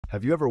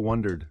Have you ever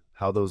wondered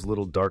how those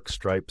little dark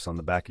stripes on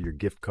the back of your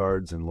gift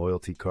cards and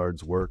loyalty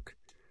cards work?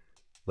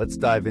 Let's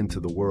dive into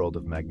the world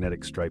of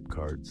magnetic stripe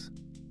cards.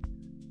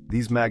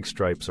 These mag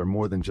stripes are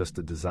more than just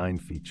a design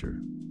feature.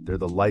 They're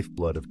the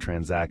lifeblood of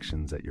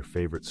transactions at your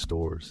favorite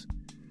stores.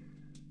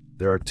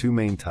 There are two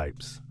main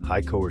types,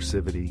 high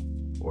coercivity,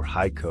 or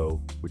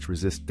HICO, which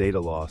resist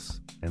data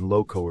loss, and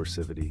low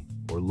coercivity,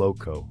 or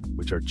LOCO,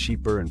 which are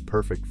cheaper and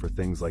perfect for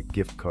things like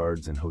gift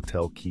cards and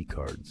hotel key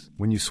cards.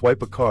 When you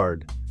swipe a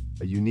card,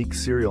 a unique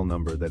serial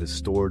number that is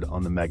stored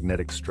on the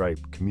magnetic stripe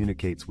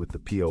communicates with the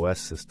POS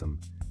system,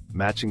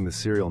 matching the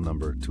serial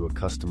number to a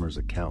customer's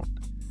account.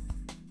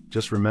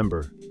 Just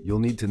remember, you'll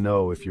need to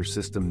know if your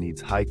system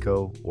needs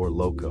HICO or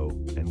LOCO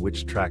and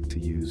which track to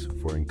use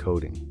for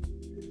encoding.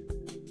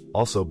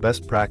 Also,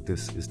 best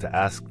practice is to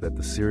ask that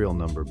the serial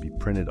number be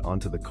printed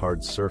onto the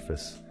card's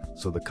surface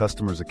so the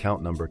customer's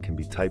account number can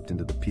be typed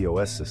into the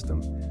POS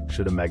system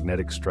should a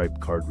magnetic stripe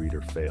card reader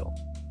fail.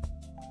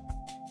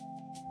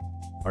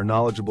 Our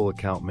knowledgeable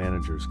account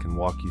managers can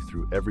walk you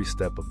through every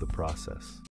step of the process.